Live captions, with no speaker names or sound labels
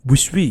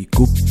Wishwe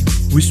Group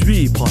Wishwe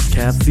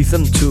Podcast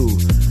Season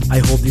 2 I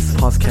hope this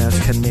podcast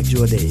can make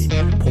your day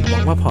ผมหวั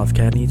งว่า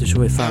podcast นี้จะ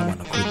ช่วยสร้างวัน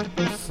ของคุณ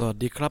สวัส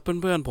ดีครับเ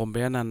พื่อนๆผมเป็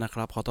นอนันต์นะค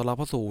รับขอต้อนรับเ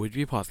ข้าสู่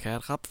Wishwe Podcast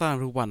ครับสร้าง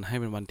ทุกวันให้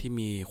เป็นวันที่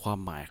มีความ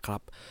หมายครั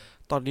บ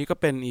ตอนนี้ก็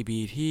เป็น EP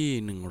ที่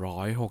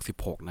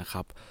166นะค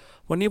รับ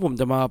วันนี้ผม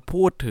จะมา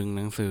พูดถึงห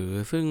นังสือ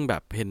ซึ่งแบ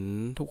บเห็น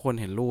ทุกคน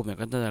เห็นรูปเนี่ย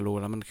ก็จะรู้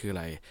แล้วมันคืออะ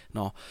ไรเน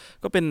าะ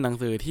ก็เป็นหนัง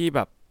สือที่แบ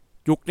บ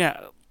ยุคเนี่ย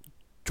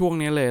ช่วง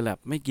นี้เลยแหละ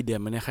ไม่กี่เดือ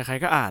นมาเนี่ยใคร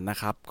ๆก็อ่านนะ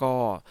ครับก็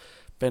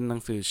เป็นหนั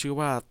งสือชื่อ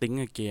ว่า Think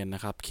Again น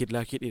ะครับคิดแล้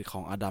วคิดอีกข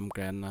องอดัมแก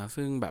รนท์นะ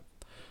ซึ่งแบบ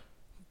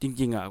จ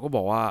ริงๆก็บ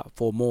อกว่าโฟ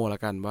โมแล้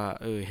วกันว่า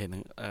เห็น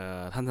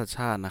ท่านชัชช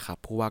าตินะครับ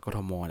ผู้ว่ากท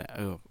มเนี่ย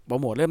โปร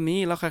โมทเล่มนี้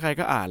แล้วใครๆ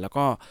ก็อ่านแล้ว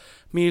ก็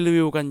มีรี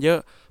วิวกันเยอะ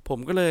ผม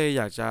ก็เลยอ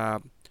ยาก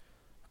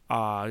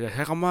ใ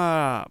ช้คำว่า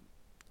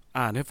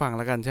อ่านให้ฟังแ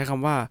ล้วกันใช้ค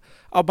ำว่า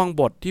เอาบาง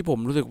บทที่ผม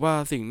รู้สึกว่า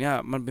สิ่งเนี้ย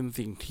มันเป็น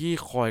สิ่งที่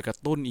คอยกระ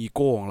ตุ้นอีโ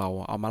ก้ของเรา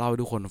เอามาเล่าให้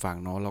ทุกคนฟัง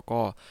เนาะแล้วก็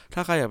ถ้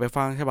าใครอยากไป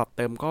ฟังฉบับเ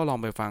ต็มก็ลอง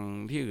ไปฟัง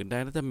ที่อื่นได้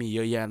น่าจะมีเย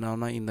อะแยะ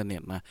ในอินเทอร์เน็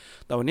ตนะ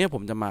แต่วันนี้ผ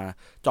มจะมา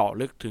เจาะ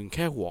ลึกถึงแ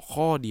ค่หัว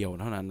ข้อเดียว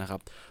เท่านั้นนะครั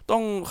บต้อ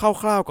ง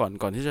คร่าวๆ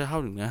ก่อนที่จะเข้า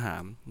ถึงเนื้อหา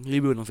รี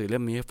วิวหนังสือเล่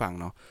มนี้ให้ฟัง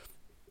เนาะ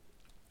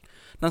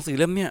หนังสือ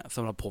เล่มเนี้ยส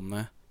ำหรับผมน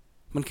ะ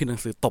มันคือหนัง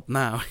สือตบห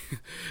น้า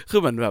คื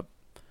อเหมือนแบบ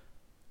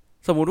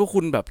สมมุติว่า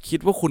คุณแบบคิด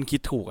ว่าคุณคิ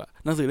ดถูก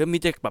หนังสือเล่ม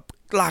นี้จะแบบ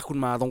ลากคุณ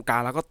มาตรงกลา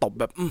งแล้วก็ตบ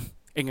แบบ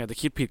เองอาจจะ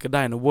คิดผิดก็ไ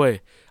ด้นะเว้ย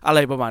อะไร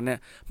ประมาณเนี้ย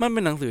มันเป็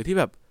นหนังสือที่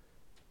แบบ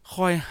ค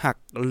อยหัก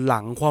หลั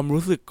งความ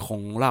รู้สึกขอ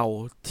งเรา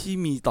ที่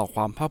มีต่อค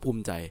วามภาคภู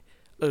มิใจ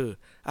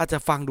อาจจะ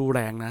ฟังดูแร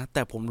งนะแ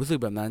ต่ผมรู้สึก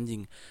แบบนั้นจริ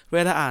งเว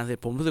ลาอ่านเสร็จ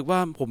ผมรู้สึกว่า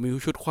ผมมี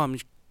ชุดความ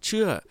เ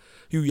ชื่อ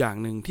อยู่อย่าง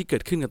นึงที่เกิ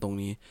ดขึ้นกับตรง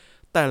นี้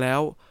แต่แล้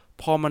ว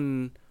พอมัน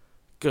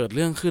เกิดเ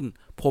รื่องขึ้น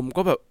ผม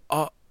ก็แบบ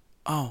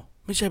อ้าว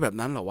ไม่ใช่แบบ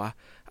นั้นเหรอวะ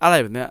อะไร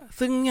แบบเนี้ย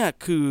ซึ่งเนี่ย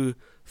คือ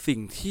สิ่ง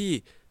ที่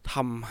ท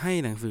ำให้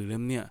หนังสือเล่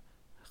มเนี้ย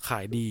ขา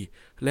ยดี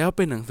แล้วเ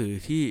ป็นหนังสือ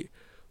ที่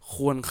ค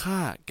วรค่า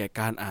แก่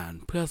การอ่าน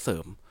เพื่อเสริ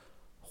ม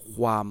ค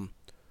วาม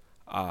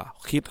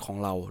คิดของ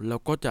เราแล้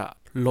วก็จะ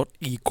ลด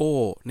อีโก้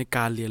ในก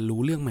ารเรียนรู้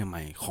เรื่องให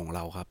ม่ๆของเร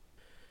าครับ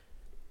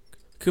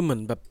คือเหมือ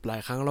นแบบหลา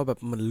ยครั้งเราแบบ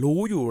เหมือนรู้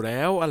อยู่แล้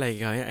วอะไรอย่าง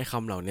เงี้ยไอ้ค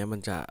ำเหล่านี้มั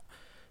นจะ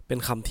เป็น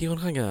คำที่ค่อ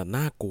นข้างจะ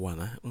น่ากลัว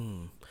นะ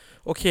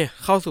โอเค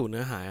เข้าสู่เ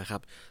นื้อหาครั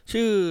บ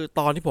ชื่อ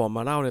ตอนที่ผมม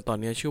าเล่าในตอน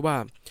นี้ชื่อว่า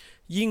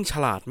ยิ่งฉ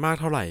ลาดมาก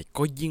เท่าไหร่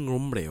ก็ยิ่ง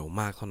ล้มเหลว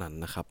มากเท่านั้น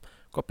นะครับ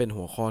ก็เป็น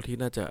หัวข้อที่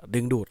น่าจะดึ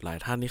งดูดหลาย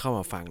ท่านที่เข้า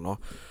มาฟังเนาะ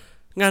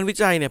งานวิ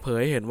จัยเนี่ยเผย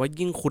ให้เห็นว่า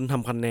ยิ่งคุณท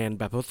ำคะแนน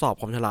แบบทดสอบ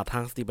ความฉลาดทา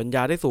งสติปัญญ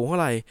าได้สูงเท่า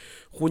ไหร่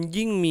คุณ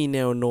ยิ่งมีแน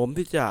วโน้ม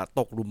ที่จะ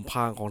ตกหลุมพร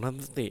างของทัศน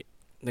คติ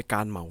ในก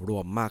ารเหมาร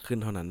วมมากขึ้น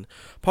เท่านั้น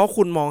เพราะ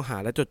คุณมองหา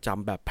และจดจ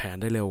ำแบบแผน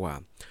ได้เร็วกว่า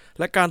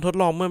และการทด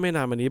ลองเมื่อไม่น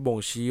านมานี้บ่ง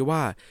ชี้ว่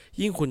า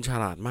ยิ่งคุณฉ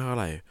ลาดมากเท่า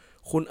ไหร่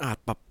คุณอาจ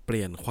ปรับเป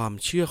ลี่ยนความ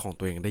เชื่อของ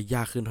ตัวเองได้ย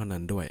ากขึ้นเท่านั้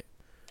นด้วย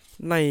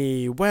ใน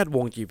แวดว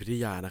งจิตวิท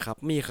ยานะครับ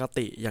มีค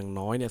ติอย่าง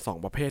น้อยเนี่ย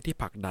2ประเภทที่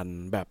ผลักดัน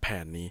แบบแผ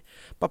นนี้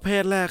ประเภ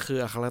ทแรกคือ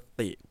อค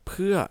ติเ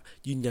พื่อ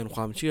ยืนยันค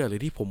วามเชื่อหรือ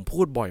ที่ผมพู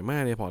ดบ่อยมา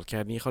กในพอดแค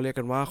สต์นี้เขาเรียก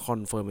กันว่า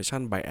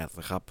confirmation bias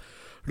นะครับ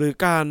หรือ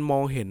การม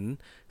องเห็น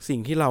สิ่ง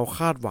ที่เราค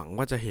าดหวัง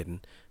ว่าจะเห็น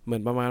เหมือ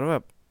นประมาณว่าแบ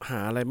บหา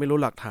อะไรไม่รู้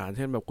หลักฐานเ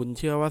ช่นแบบคุณเ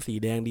ชื่อว่าสี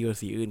แดงดีกว่า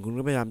สีอื่นคุณ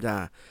ก็พยายามจะ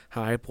ห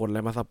าเหตุผลอะไร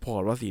มาซัพพอร์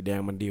ตว่าสีแดง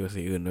มันดีกว่า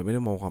สีอื่นโดยไม่ไ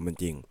ด้มองความเป็น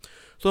จริง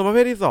ส่วนประเภ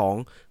ทที่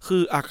2คื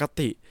ออค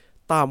ติ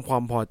ตามควา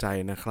มพอใจ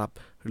นะครับ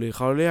หรือเ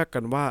ขาเรียกกั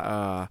นว่า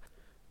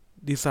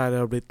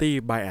desirability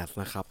bias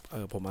นะครับ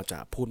ผมอาจจะ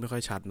พูดไม่ค่อ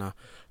ยชัดนะ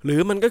หรือ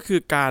มันก็คือ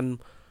การ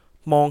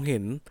มองเห็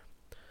น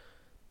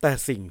แต่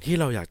สิ่งที่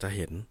เราอยากจะเ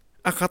ห็น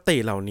อคติ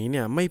เหล่านี้เ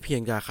นี่ยไม่เพีย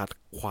งจะขัด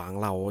ขวาง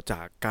เราจ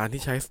ากการ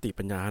ที่ใช้สติ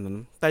ปัญญานั้น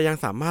แต่ยัง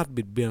สามารถ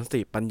บิดเบือนส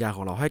ติปัญญาข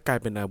องเราให้กลาย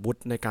เป็นอาวุธ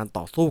ในการ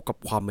ต่อสู้กับ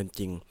ความเป็น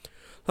จริง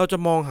เราจะ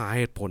มองหาเ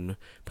หตุผล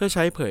เพื่อใ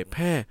ช้เผยแพ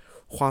ร่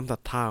ความศรั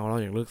ทธาของเรา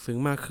อย่างลึกซึ้ง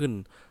มากขึ้น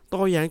โ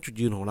ต้แย้งจุด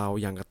ยืนของเรา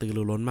อย่างกระตือ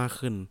รือร้นมาก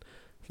ขึ้น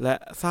และ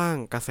สร้าง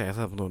กระแสส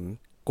นับสนุน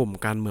กลุ่ม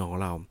การเมืองของ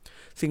เรา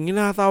สิ่งที่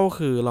น่าเศร้า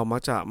คือเรามั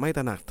กจะไม่ต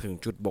ระหนักถึง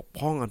จุดบกพ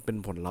ร่องอันเป็น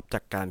ผลลัพธ์จา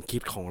กการคิ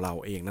ดของเรา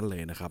เองนั่นเล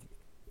ยนะครับ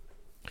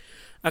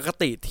อค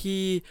ติ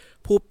ที่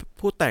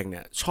ผู้แต่งเ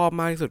นี่ยชอบ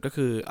มากที่สุดก็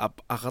คือ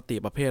อคติ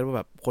ประเภทว่าแ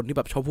บบคนที่แ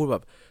บบชอบพูดแบ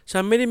บฉั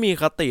นไม่ได้มี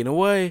คตินะ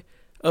เว้ย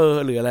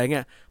หรืออะไรเ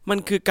งี้ยมัน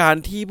คือการ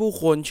ที่ผู้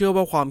คนเชื่อ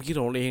ว่าความคิด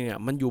ของตัวเองเนี่ย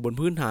มันอยู่บน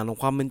พื้นฐานของ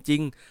ความเป็นจริ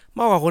งม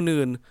ากกว่าคน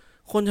อื่น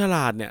คนฉล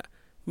าดเนี่ย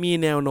มี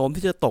แนวโน้ม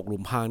ที่จะตกหลุ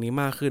มพรางนี้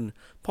มากขึ้น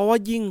เพราะว่า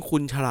ยิ่งคุ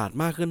ณฉลาด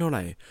มากขึ้นเท่าไห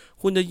ร่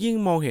คุณจะยิ่ง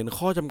มองเห็น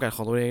ข้อจำกัดข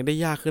องตัวเองได้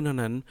ยากขึ้นเท่า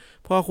นั้น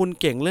เพราะคุณ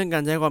เก่งเรื่องกา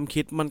รใช้ความ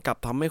คิดมันกลับ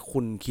ทำให้คุ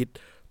ณคิด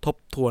ทบ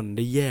ทวนไ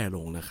ด้แย่ล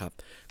งนะครับ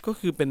ก็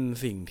คือเป็น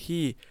สิ่ง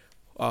ที่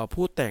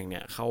ผู้แต่งเนี่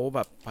ยเขาแบ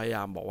บพยาย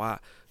ามบอกว่า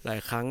หลาย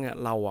ครั้งเนี่ย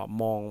เรา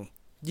มอง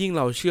ยิ่งเ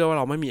ราเชื่อว่าเ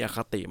ราไม่มีอค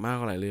ติมากเ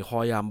ท่าไหร่หรือพ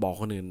ยายามบอก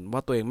คนอื่นว่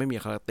าตัวเองไม่มี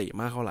อคติ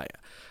มากเท่าไหร่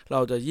เรา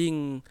จะยิ่ง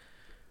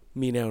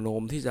มีแนวโน้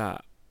มที่จะ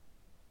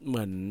เห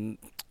มือน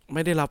ไ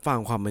ม่ได้รับฟัง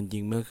ความเป็นจริ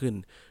งมากขึ้น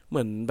เห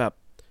มือนแบบ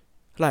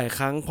หลายค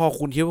รั้งพอ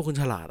คุณคิดว่าคุณ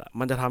ฉลาด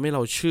มันจะทำให้เร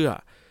าเชื่อ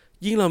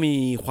ยิ่งเรามี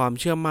ความ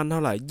เชื่อมั่นเท่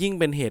าไหร่ยิ่ง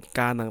เป็นเหตุก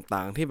ารณ์ต่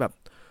างๆที่แบบ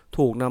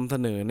ถูกนำเส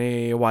นอใน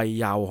วัย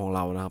เยาว์ของเร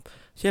านะครับ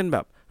เช่นแบ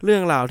บเรื่อ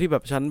งราวที่แบ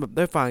บฉันแบบไ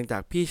ด้ฟังจา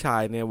กพี่ชา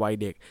ยในวัย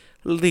เด็ก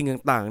สิ่ง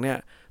ต่างๆเนี่ย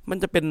มัน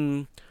จะเป็น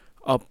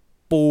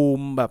ปูม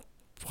แบบ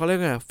เขาเรียก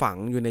ไงฝัง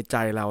อยู่ในใจ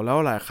เราแล้ว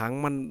หลายครั้ง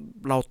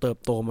เราเติบ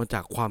โตมาจ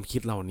ากความคิ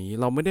ดเหล่านี้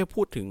เราไม่ได้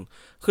พูดถึง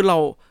คือเรา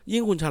ยิ่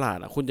งคุณฉลาด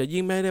คุณจะ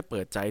ยิ่งไม่ได้เปิ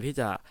ดใจที่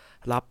จะ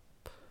รับ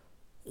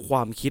คว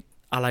ามคิด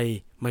อะไร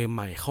ให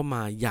ม่ๆเข้าม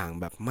าอย่าง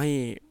แบบไม่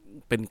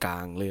เป็นกลา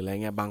งเลยอะไร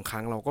เงี้ยบางครั้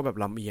งเราก็แบบ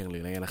ลำเอียงหรือ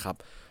อะไรเงี้ยนะครับ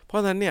เพราะ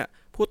ฉะนั้นเนี่ย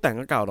ผู้แต่ง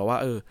ก็กล่าวเราว่า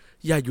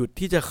อย่าหยุด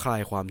ที่จะคลา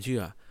ยความเชื่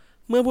อ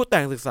เมื่อผู้แ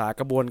ต่งศึกษา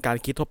กระบวนการ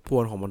คิดทบทว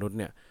นของมนุษย์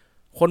เนี่ย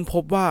ค้นพ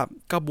บว่า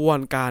กระบวน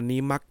การนี้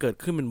มักเกิด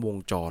ขึ้นเป็นวง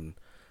จร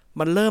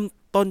มันเริ่ม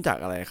ต้นจาก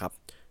อะไรครับ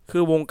คื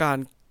อวงการ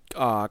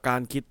กา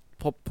รคิด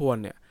ทบทวน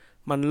เนี่ย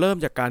มันเริ่ม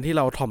จากการที่เ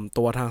ราถ่อม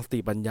ตัวทางสติ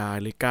ปัญญา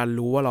หรือการ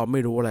รู้ว่าเราไม่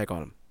รู้อะไรก่อ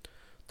น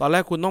ตอนแร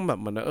กคุณต้องแบบ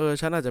เหมือน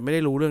ฉันอาจจะไม่ได้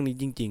รู้เรื่องนี้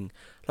จริง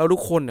ๆเราทุ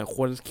กคนเนี่ยค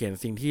วรเขียน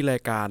สิ่งที่รา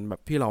ยการแบ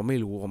บที่เราไม่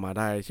รู้ออกมา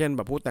ได้เช่นแบ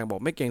บผู้แต่งบอก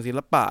ไม่เก่งศิล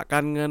ปะกา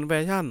รเงินแฟ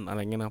ชั่นอะไร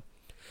เงี้ยนะ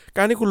ก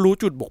ารที่คุณรู้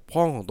จุดบกพ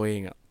ร่องของตัวเอ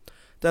ง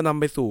จะนำ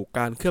ไปสู่ก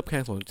ารเคลือบแคล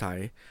งสงสัย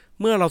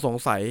เมื่อเราสง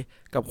สัย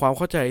กับความเ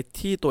ข้าใจ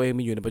ที่ตัวเอง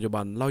มีอยู่ในปัจจุ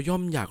บันเราย่อ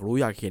มอยากรู้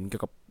อยากเห็นเกี่ย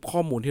วกับข้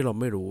อมูลที่เรา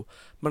ไม่รู้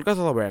มันก็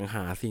แสวงห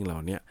าสิ่งเหล่า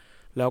นี้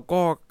แล้ว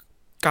ก็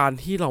การ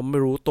ที่เราไม่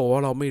รู้ตัวว่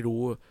าเราไม่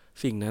รู้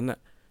สิ่งนั้น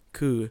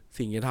คือ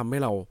สิ่งที่ทำให้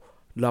เรา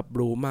รับ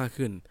รู้มาก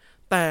ขึ้น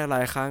แต่หล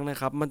ายครั้งนะ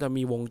ครับมันจะ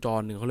มีวงจ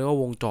รหนึ่งเขาเรียกว่า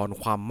วงจร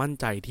ความมั่น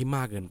ใจที่ม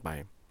ากเกินไป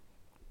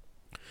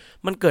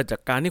มันเกิดจา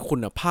กการที่คุ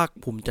ณภาค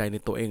ภูมิใจใน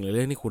ตัวเองหรือเ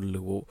รื่องที่คุณ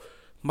รู้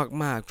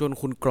มากๆจน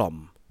คุณกล่อม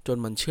จน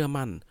มันเชื่อ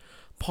มั่น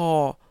พอ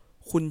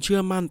คุณเชื่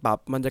อมั่นปั๊บ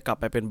มันจะกลับ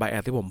ไปเป็นไบแอ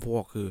สที่ผมพูด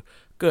คือ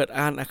เกิด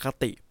อค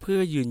ติเพื่อ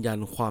ยืนยัน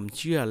ความเ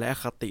ชื่อและอ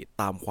คติ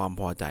ตามความ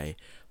พอใจ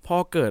พอ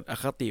เกิดอ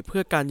คติเพื่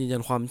อการยืนยั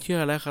นความเชื่อ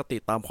และอคติ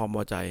ตามความพ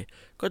อใจ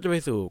ก็จะไป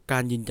สู่กา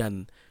รยืนยัน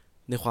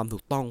ในความถู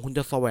กต้องคุณจ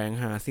ะแสวง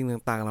หาสิ่ง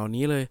ต่างๆเหล่า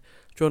นี้เลย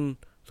จน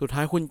สุดท้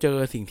ายคุณเจอ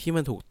สิ่งที่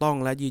มันถูกต้อง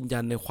และยืนยั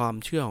นในความ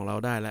เชื่อของเรา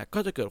ได้แล้วก็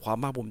จะเกิดความ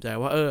ภาคภูมิใจ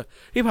ว่า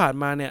ที่ผ่าน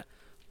มาเนี่ย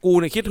กู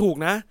เนี่ยคิดถูก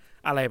นะ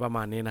อะไรประม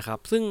าณนี้นะครับ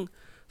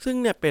ซึ่ง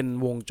เนี่ยเป็น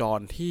วงจร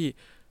ที่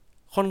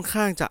ค่อน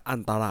ข้างจะอั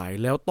นตราย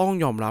แล้วต้อง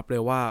ยอมรับเล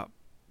ยว่า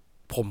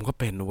ผมก็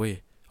เป็นเว้ย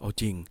เอา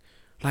จริง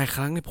หลายค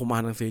รั้งเนี่ยผมอ่า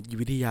นหนังสือจิต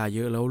วิทยาเย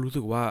อะแล้วรู้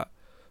สึกว่า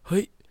เฮ้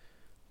ย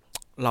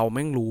เราแ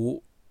ม่งรู้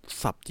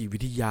ศัพท์จิตวิ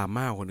ทยาม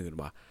ากกว่าคนอื่น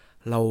ว่ะ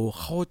เรา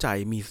เข้าใจ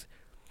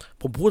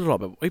ผมพูดตลอด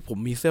แบบผม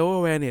มีเซล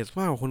ฟ์แวร์เนส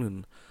มากกว่าคนอื่น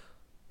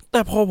แต่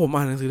พอผม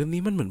อ่านหนังสือเล่ม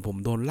นี้มันเหมือนผม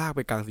โดนลากไ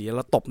ปกลางสีแ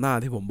ล้วตบหน้า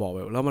ที่ผมบอกไป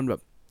แล้วมันแบ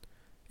บ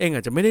เองอ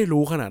าจจะไม่ได้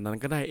รู้ขนาดนั้น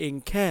ก็ได้เอง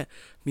แค่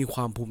มีคว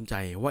ามภูมิใจ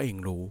ว่าเอง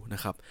รู้น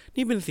ะครับ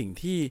นี่เป็นสิ่ง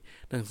ที่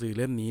หนังสือเ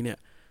ล่มนี้เนี่ย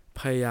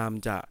พยายาม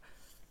จะ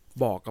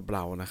บอกกับเร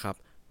านะครับ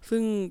ซึ่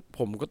งผ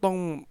มก็ต้อง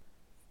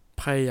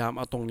พยายามเ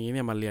อาตรงนี้เ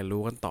นี่ยมาเรียน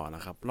รู้กันต่อน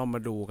ะครับเรามา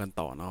ดูกัน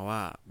ต่อนะว่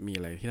ามีอ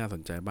ะไรที่น่าส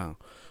นใจบ้าง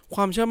ค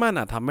วามเชื่อมั่น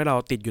ทำให้เรา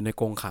ติดอยู่ใน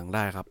กรงขังไ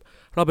ด้ครับ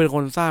เราเป็นค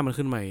นสร้างมัน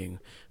ขึ้นมาเอง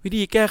วิ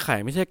ธีแก้ไข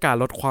ไม่ใช่การ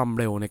ลดความ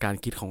เร็วในการ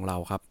คิดของเรา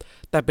ครับ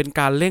แต่เป็น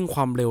การเร่งค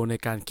วามเร็วใน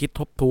การคิด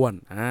ทบทวน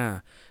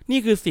นี่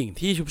คือสิ่ง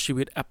ที่ชุบชี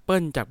วิต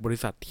Apple จากบริ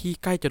ษัทที่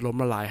ใกล้จะล้ม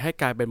ละลายให้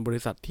กลายเป็นบ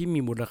ริษัทที่มี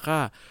มูลค่า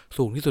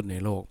สูงที่สุดใน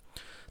โลก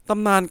ต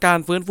ำนานการ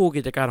ฟื้นฟู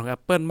กิจการของ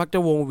Apple มักจะ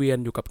วงเวียน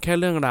อยู่กับแค่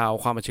เรื่องราว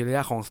ความอัจฉริย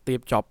ะของสตี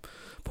ฟ จ็อบส์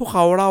พวกเข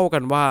าเล่ากั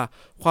นว่า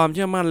ความเ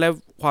ชื่อมั่นและ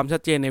ความชั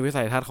ดเจนในวิ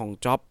สัยทัศน์ของ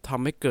จ็อบส์ท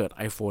ำให้เกิด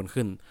iPhone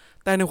ขึ้น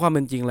แต่ในความเ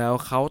ป็นจริงแล้ว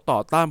เขาต่อ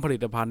ต้านผลิ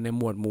ตภัณฑ์ใน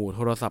หมวดหมู่โ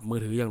ทรศัพท์มือ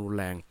ถืออย่างรุน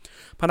แรง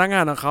พนักงา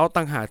นของเขา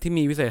ต่างหากที่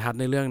มีวิสัยทัศน์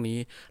ในเรื่องนี้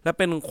และเ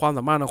ป็นความส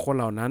ามารถของคน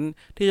เหล่านั้น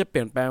ที่จะเป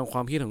ลี่ยนแปลงคว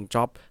ามคิดของ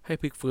จ็อบส์ให้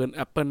พลิกฟื้น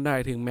Apple ได้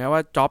ถึงแม้ว่า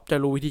จ็อบส์จะ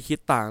รู้วิธีคิด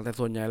ต่างแต่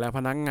ส่วนใหญ่แล้วพ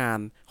นักงาน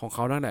ของเข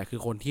าตั้งแต่คือ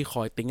คนที่ค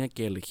อยติ้งเก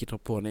นหรือคิดท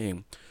บทวนเอง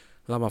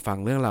เรามาฟัง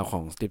เรื่องราวขอ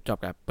งสตีฟ จ็อบ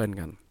ส์กับ Apple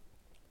กัน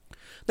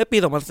ในปี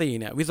 2004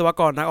 เนี่ยวิศว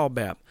กรนักออกแ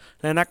บบ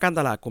และนักการต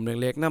ลาดกลุ่มเ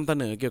ล็กๆนำเส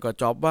นอเกี่ยวกับ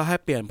จ็อบส์ว่าให้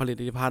เปลี่ยนผลิ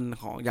ตภัณฑ์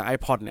ของอย่าง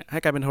iPod เนี่ยให้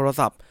กลายเป็นโทร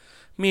ศัพท์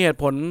มีเหตุ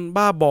ผล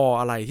บ้าบอ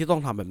อะไรที่ต้อ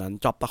งทำแบบนั้น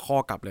จ็อบส์ตะคอ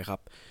กกลับเลยครับ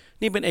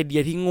นี่เป็นไอเดี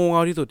ยที่โง่เง่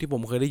าที่สุดที่ผ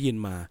มเคยได้ยิน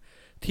มา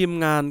ทีม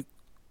งาน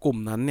กลุ่ม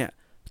นั้นเนี่ย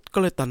ก็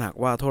เลยตระหนัก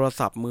ว่าโทร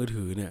ศัพท์มือ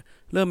ถือเนี่ย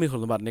เริ่มมีคุณ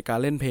สมบัติในการ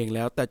เล่นเพลงแ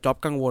ล้วแต่จ็อบ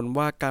ส์กังวล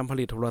ว่าการผ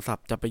ลิตโทรศัพ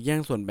ท์จะไปแย่ง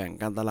ส่วนแบ่ง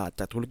การตลาด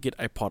จากธุรกิจ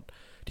iPod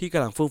ที่ก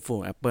ำลังเฟื่องฟูข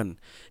อง Apple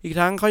อีก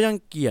ทั้งเขายัง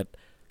เกลียด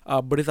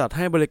บริษัทใ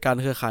ห้บริการ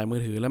เครือข่ายมื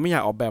อถือและไม่อยา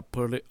กออกแบบ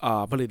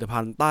ผลิตภั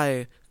ณฑ์ใต้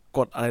ก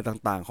ฎอะไร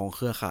ต่างๆของเค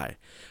รือข่าย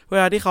เว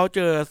ลาที่เขาเจ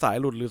อสาย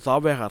หลุดหรือซอฟ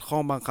ต์แวร์ขัดข้อ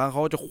งบางครั้งเข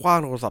าจะคว้าง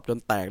โทรศัพท์จน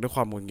แตกด้วยค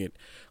วามหงุดหงิด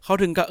เขา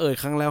ถึงกับ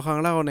ครั้งแล้วครั้ง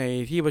เล่าใน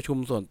ที่ประชุม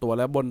ส่วนตัว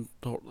และบน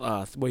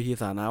เวที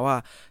สาธารณะว่า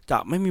จะ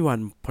ไม่มีวัน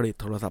ผลิต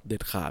โทรศัพท์เด็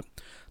ดขาด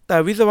แต่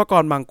วิศวก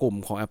รบางกลุ่ม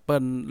ของ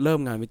Apple เริ่ม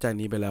งานวิจัย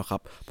นี้ไปแล้วครั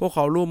บพวกเข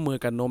าร่วมมือ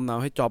กันโน้มน้าว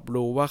ให้จ็อบ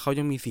รู้ว่าเขา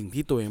ยังมีสิ่ง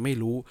ที่ตัวเองไม่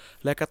รู้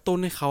และกระตุ้น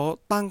ให้เขา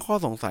ตั้งข้อ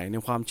สงสัยใน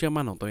ความเชื่อ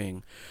มั่นของตัวเอง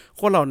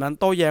คนเหล่านั้น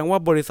โต้แย้งว่า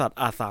บริษัท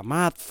อาจสาม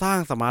ารถสร้าง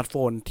สมาร์ทโฟ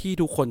นที่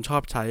ทุกคนชอ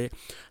บใช้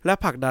และ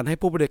ผลักดันให้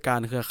ผู้บริการ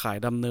เครือข่าย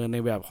ดำเนินใน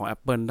แบบของ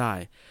Apple ได้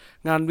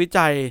งานวิ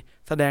จัย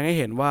แสดงให้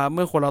เห็นว่าเ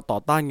มื่อคนเราต่อ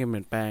ต้านการเป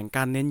ลี่ยนแปลงก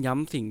ารเน้นย้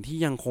ำสิ่งที่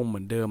ยังคงเหมื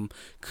อนเดิม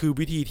คือ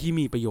วิธีที่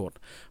มีประโยชน์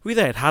วิ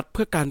สัยทัศน์เ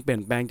พื่อการเปลี่ย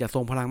นแปลงจะทร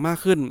งพลังมาก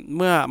ขึ้นเ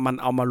มื่อมัน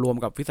เอามารวม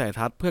กับวิสัย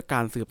ทัศน์เพื่อกา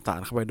รสืบสาน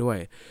เข้าไปด้วย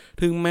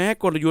ถึงแม้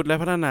กลยุทธ์และ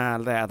พัฒนา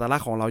แต่อัตลัก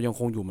ษณ์ของเรายัง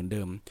คงอยู่เหมือนเ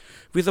ดิม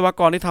วิศว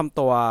กรที่ทำ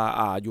ตัว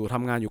ท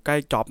ำงานอยู่ใกล้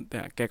จ็อบเ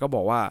นี่ยแกก็บ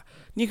อกว่า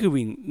นี่คือ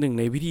หนึ่ง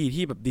ในวิธี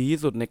ที่แบบดีที่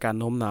สุดในการ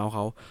โน้มน้าวเข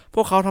าพ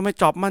วกเขาทำให้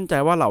จ็อบมั่นใจ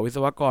ว่าเหล่าวิศ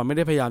วกรไม่ไ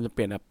ด้พยายามจะเป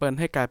ลี่ยน Apple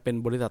ให้กลายเป็น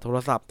บริษัทโทร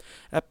ศัพท์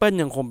Apple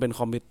ยังคงเป็น เป็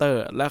นคอมพิวเตอ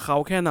ร์และเขา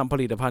แค่นำผ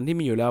ลิตภัณฑ์ที่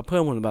มีอยู่แล้วเพิ่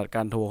มคุณสมบัติก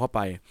ารโทรเข้าไป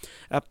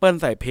Apple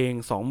ใส่เพลง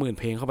 20,000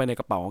 เพลงเข้าไปใน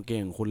กระเป๋ากางเก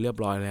งของคุณเรียบ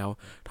ร้อยแล้ว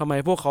ทำไม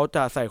พวกเขาจ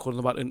ะใส่คุณส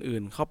มบัติอื่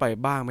นๆเข้าไป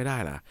บ้างไม่ได้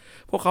ล่ะ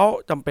พวกเขา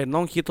จำเป็น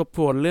ต้องคิดทบท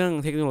วนเรื่อง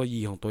เทคโนโล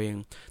ยีของตัวเอง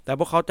แต่พ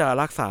วกเขาจะ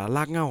รักษาร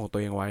ากเหง้าของตั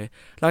วเองไว้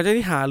หลังจาก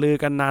ที่หารือ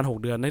กันนาน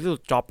6 เดือนในที่สุ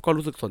ดจ็อบก็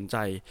รู้สึกสนใจ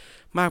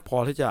มากพอ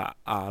ที่จะ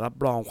รับ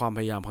รองความพ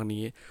ยายามครั้ง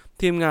นี้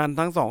ทีมงาน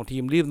ทั้ง2ที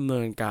มรีบดำเ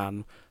นินการ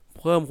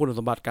เพิ่มคุณส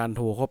มบัติการ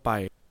โทรเข้าไป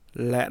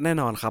และแน่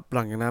นอนครับห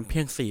ลังจากนั้นเพี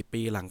ยง4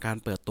 ปีหลังการ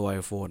เปิดตัว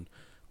iPhone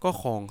ก็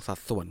ครองสัด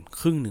ส่วน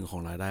ครึ่งหนึ่งขอ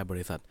งรายได้บ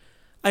ริษัท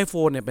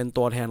iPhone เนี่ยเป็น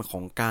ตัวแทนขอ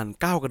งการ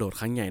ก้าวกระโดด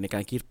ครั้งใหญ่ในกา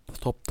รคิด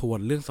ทบทวน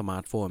เรื่องสมา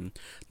ร์ทโฟน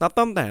นับ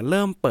ตั้งแต่เ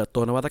ริ่มเปิดตั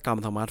วนวัตกรรม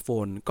สมาร์ทโฟ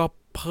นก็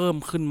เพิ่ม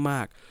ขึ้นม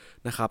าก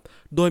นะครับ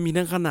โดยมี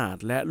ทั้งขนาด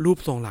และรูป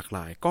ทรงหลากหล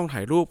ายกล้องถ่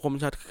ายรูปคม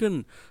ชัดขึ้น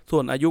ส่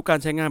วนอายุการ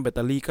ใช้งานแบตเต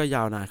อรี่ก็ย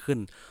าวนานขึ้น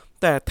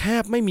แต่แท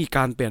บไม่มีก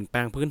ารเปลี่ยนแปล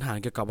งพื้นฐาน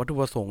เกี่ยวกับวัตถุ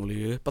ประสงค์หรื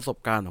อประสบ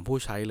การณ์ของผู้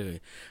ใช้เลย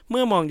เ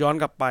มื่อมองย้อน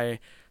กลับไป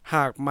ห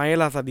ากไมค์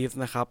ลาซาดิส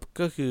นะครับ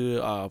ก็คือ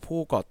ผู้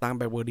ก่อตั้งแ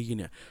บล็คเบอร์รี่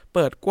เนี่ยเ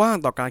ปิดกว้าง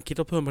ต่อการคิด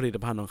ทบทวนผลิต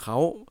ภัณฑ์ของเขา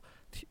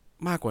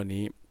มากกว่า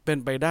นี้เป็น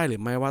ไปได้หรื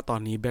อไม่ว่าตอ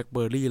นนี้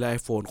BlackBerry และ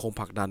iPhone คง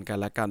ผลักดันกัน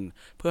และกัน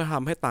เพื่อท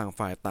ำให้ต่าง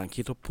ฝ่ายต่าง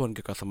คิดทบทวนเ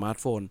กี่ยวกับสมาร์ท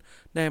โฟน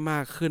ได้มา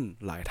กขึ้น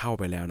หลายเท่า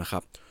ไปแล้วนะครั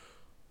บ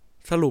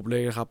สรุปเล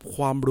ยครับค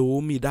วามรู้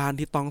มีด้าน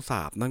ที่ต้องส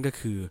าบนั่นก็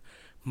คือ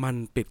มัน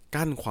ปิด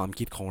กั้นความ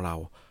คิดของเรา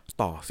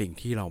ต่อสิ่ง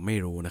ที่เราไม่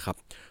รู้นะครับ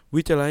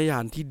วิจารณญา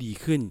ณที่ดี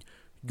ขึ้น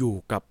อยู่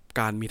กับ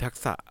การมีทัก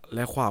ษะแล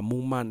ะความ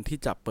มุ่งมั่นที่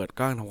จะเปิด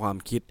กว้างทางความ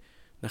คิด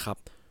นะครับ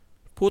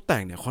ผู้แต่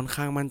งเนี่ยค่อน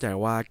ข้างมั่นใจ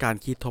ว่าการ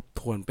คิดทบ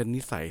ทวนเป็น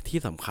นิสัยที่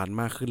สำคัญ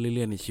มากขึ้นเ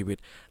รื่อยๆในชีวิต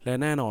และ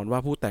แน่นอนว่า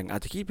ผู้แต่งอา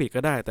จจะคิดผิด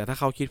ก็ได้แต่ถ้า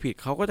เขาคิดผิด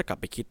เขาก็จะกลับ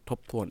ไปคิดทบ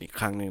ทวนอีก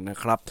ครั้งนึงนะ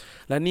ครับ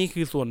และนี่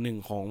คือส่วนหนึ่ง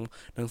ของ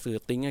หนังสือ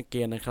Think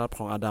Again นะครับข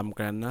องอดัม แก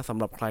รนต์นะสำ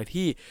หรับใคร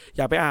ที่อ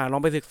ยากไปอ่านลอ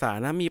งไปศึกษา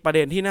นะมีประเ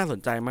ด็นที่น่าสน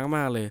ใจม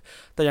ากๆเลย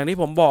แต่อย่างที่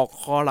ผมบอก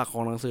คอหลักข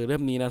องหนังสือเล่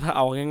มนี้นะถ้าเ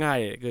อาง่าย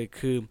ๆเลย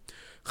คือ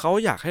เขา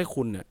อยากให้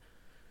คุณเนี่ย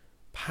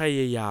พย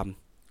ายาม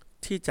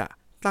ที่จะ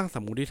ตั้งส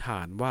มมติฐ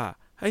านว่า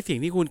ให้สิ่ง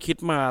ที่คุณคิด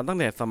มาตั้ง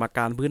แต่สมก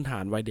ารพื้นฐา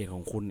นวัยเด็กข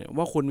องคุณเนี่ย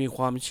ว่าคุณมีค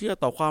วามเชื่อ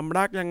ต่อความ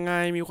รักยังไง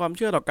มีความเ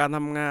ชื่อต่อการท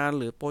ำงาน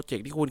หรือโปรเจก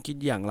ต์ที่คุณคิด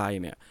อย่างไร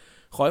เนี่ย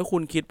ขอให้คุ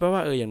ณคิดไปว่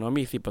าอย่างน้อย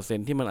มี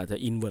 10% ที่มันอาจจะ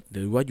อินเวอร์สห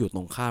รือว่าอยู่ต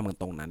รงข้ามกัน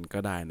ตรงนั้นก็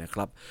ได้นะค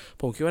รับ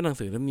ผมคิดว่าหนัง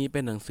สือเล่มนี้เป็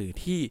นหนังสือ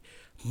ที่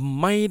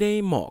ไม่ได้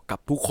เหมาะกับ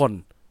ทุกคน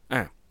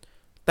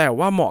แต่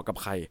ว่าเหมาะกับ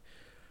ใคร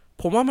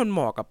ผมว่ามันเหม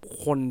าะกับ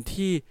คน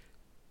ที่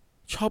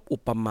ชอบอุ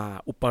ปมา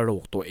อุปโล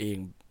กตัวเอง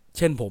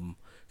เช่นผม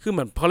คือเห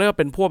มือนเขาเรียกว่า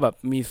เป็นพวกแบบ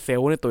มีเซล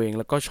ล์ในตัวเอง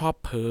แล้วก็ชอบ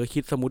เพ้อคิ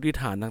ดสมมติ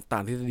ฐานต่า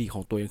งๆทฤษฎีข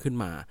องตัวเองขึ้น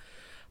มา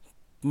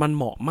มันเ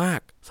หมาะมา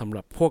กสำห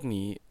รับพวก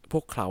นี้พ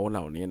วกเขาเห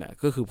ล่านี้นะ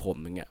ก็คือผม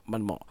อย่างเงี้ยมั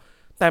นเหมาะ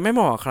แต่ไม่เหม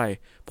าะกับใคร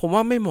ผมว่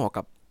าไม่เหมาะ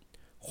กับ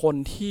คน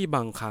ที่บ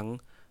างครั้ง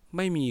ไ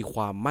ม่มีค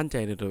วามมั่นใจ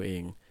ในตัวเอ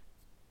ง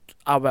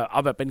เอา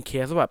แบบเป็นเค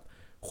สแบบ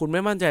คุณไ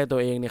ม่มั่นใจตั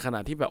วเองในขณะ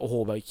ที่แบบโอ้โห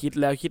แบบคิด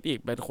แล้วคิดอีก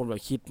เป็นคนแบ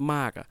บคิดม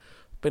าก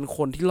เป็นค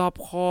นที่รอบ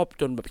คอบ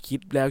จนแบบคิด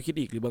แล้วคิด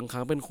อีกหรือบางค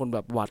รั้งเป็นคนแบ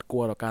บหวาดกลั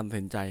วต่อการตัด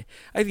สินใจ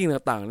ไอ้สิ่ง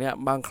ต่างๆเนี่ย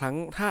บางครั้ง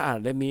ถ้าอ่าน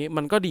เล่มนี้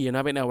มันก็ดีน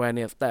ะเป็น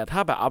awareness แต่ถ้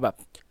าแบบเอาแ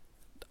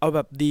บ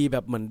บดีแบ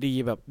บเหมือนดี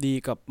แบบดี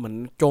กับเหมือน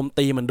โจม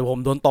ตีเหมือนผ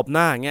มโดนตบห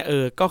น้าอย่างเงี้ย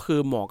ก็คือ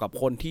เหมาะกับ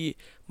คนที่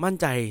มั่น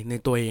ใจใน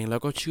ตัวเองแล้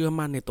วก็เชื่อ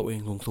มั่นในตัวเอง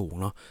สูงๆ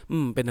เนาะ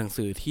เป็นหนัง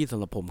สือที่สำ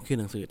หรับผมคือ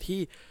หนังสือ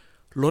ที่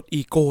ลด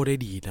อีโก้ได้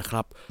ดีนะค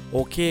รับโอ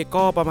เค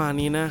ก็ประมาณ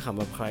นี้นะสำห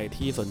รับใคร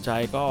ที่สนใจ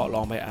ก็ล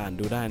องไปอ่าน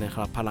ดูได้นะค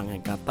รับพลังแห่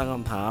งการตั้งค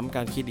ำถามก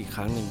ารคิดอีกค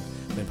รั้งหนึ่ง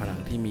เป็นพลัง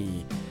ที่มี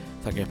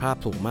ศักยภาพ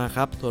สูงมากค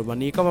รับส่วนวัน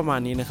นี้ก็ประมาณ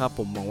นี้นะครับผ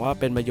มหวังว่า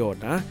เป็นประโยช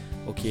น์นะ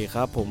โอเคค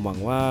รับผมหวัง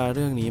ว่าเ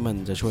รื่องนี้มัน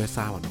จะช่วยส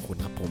ร้างสรรค์คุณ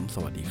ครับผมส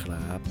วัสดีค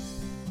รั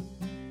บ